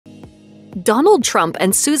Donald Trump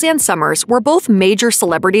and Suzanne Somers were both major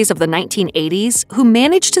celebrities of the 1980s who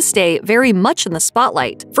managed to stay very much in the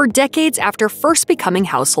spotlight for decades after first becoming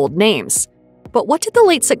household names. But what did the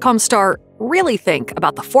late sitcom star really think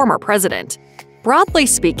about the former president? Broadly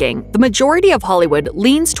speaking, the majority of Hollywood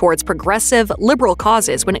leans towards progressive, liberal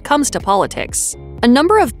causes when it comes to politics. A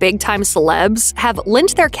number of big-time celebs have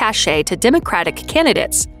lent their cachet to Democratic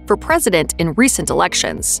candidates for president in recent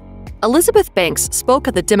elections. Elizabeth Banks spoke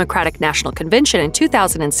at the Democratic National Convention in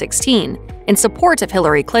 2016 in support of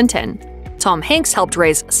Hillary Clinton. Tom Hanks helped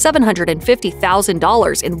raise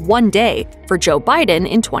 $750,000 in one day for Joe Biden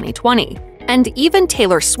in 2020. And even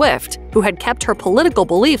Taylor Swift, who had kept her political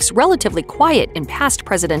beliefs relatively quiet in past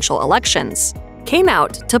presidential elections, came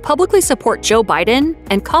out to publicly support Joe Biden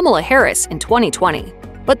and Kamala Harris in 2020.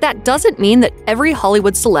 But that doesn't mean that every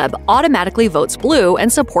Hollywood celeb automatically votes blue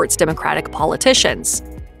and supports Democratic politicians.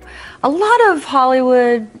 A lot of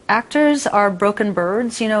Hollywood actors are broken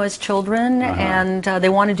birds, as children, and they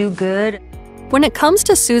want to do good. When it comes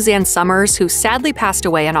to Suzanne Somers, who sadly passed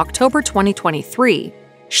away in October 2023,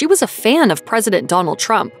 she was a fan of President Donald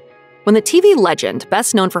Trump. When the TV legend,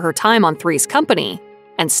 best known for her time on Three's Company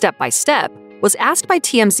and Step by Step, was asked by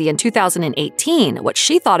TMZ in 2018 what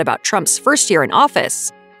she thought about Trump's first year in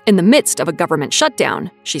office, in the midst of a government shutdown,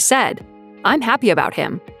 she said, "I'm happy about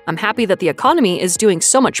him. I'm happy that the economy is doing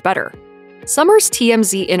so much better." Somers'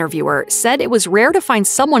 TMZ interviewer said it was rare to find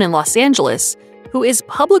someone in Los Angeles who is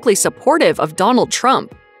publicly supportive of Donald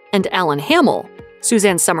Trump, and Alan Hamill,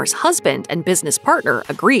 Suzanne Somers' husband and business partner,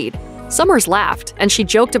 agreed. Somers laughed, and she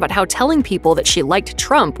joked about how telling people that she liked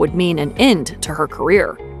Trump would mean an end to her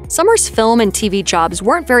career. Somers' film and TV jobs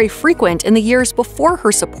weren't very frequent in the years before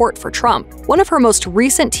her support for Trump. One of her most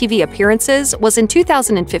recent TV appearances was in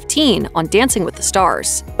 2015 on Dancing with the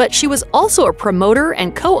Stars. But she was also a promoter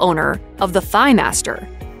and co-owner of the Thigh Master,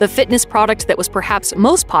 the fitness product that was perhaps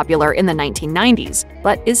most popular in the 1990s,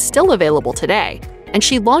 but is still available today. And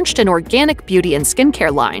she launched an organic beauty and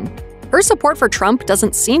skincare line. Her support for Trump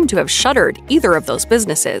doesn't seem to have shuttered either of those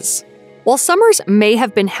businesses. While Somers may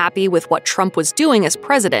have been happy with what Trump was doing as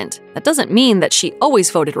president, that doesn't mean that she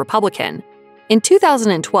always voted Republican. In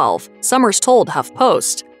 2012, Somers told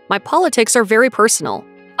HuffPost, "My politics are very personal.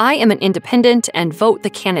 I am an independent and vote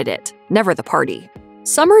the candidate, never the party."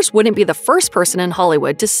 Somers wouldn't be the first person in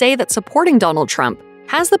Hollywood to say that supporting Donald Trump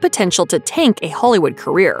has the potential to tank a Hollywood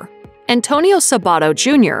career. Antonio Sabato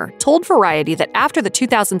Jr. told Variety that after the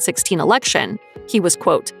 2016 election, he was,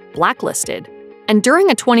 quote, blacklisted. And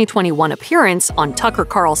during a 2021 appearance on Tucker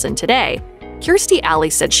Carlson Today, Kirstie Alley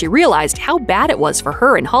said she realized how bad it was for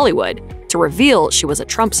her in Hollywood to reveal she was a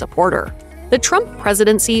Trump supporter. The Trump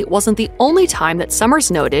presidency wasn't the only time that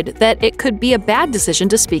Somers noted that it could be a bad decision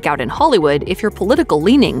to speak out in Hollywood if your political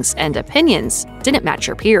leanings and opinions didn't match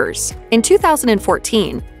your peers. In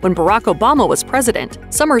 2014, when Barack Obama was president,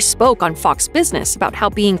 Somers spoke on Fox Business about how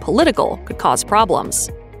being political could cause problems.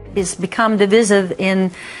 It's become divisive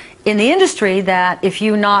in the industry that if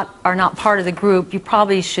you are not part of the group, you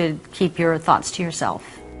probably should keep your thoughts to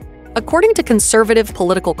yourself. According to conservative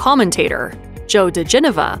political commentator Joe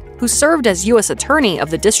DeGeneva, who served as U.S. Attorney of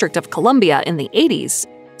the District of Columbia in the 80s,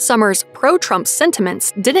 Somers' pro-Trump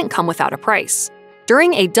sentiments didn't come without a price.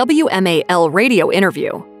 During a WMAL radio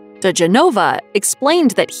interview, DeGeneva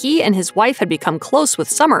explained that he and his wife had become close with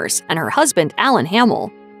Somers and her husband Alan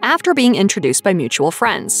Hamill after being introduced by mutual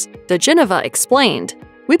friends. DeGeneva explained,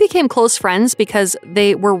 "We became close friends because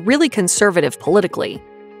they were really conservative politically.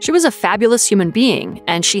 She was a fabulous human being,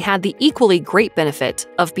 and she had the equally great benefit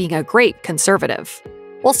of being a great conservative."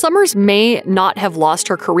 While Somers may not have lost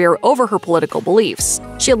her career over her political beliefs,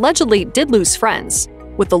 she allegedly did lose friends,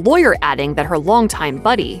 with the lawyer adding that her longtime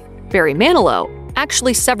buddy, Barry Manilow,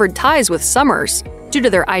 actually severed ties with Somers due to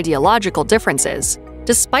their ideological differences.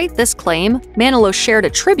 Despite this claim, Manilow shared a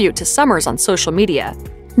tribute to Somers on social media,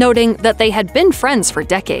 noting that they had been friends for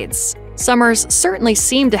decades. Somers certainly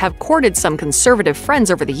seemed to have courted some conservative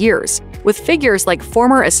friends over the years, with figures like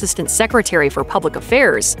former Assistant Secretary for Public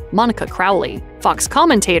Affairs, Monica Crowley, Fox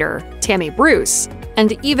commentator Tammy Bruce,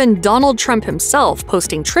 and even Donald Trump himself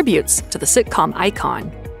posting tributes to the sitcom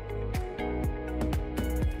icon.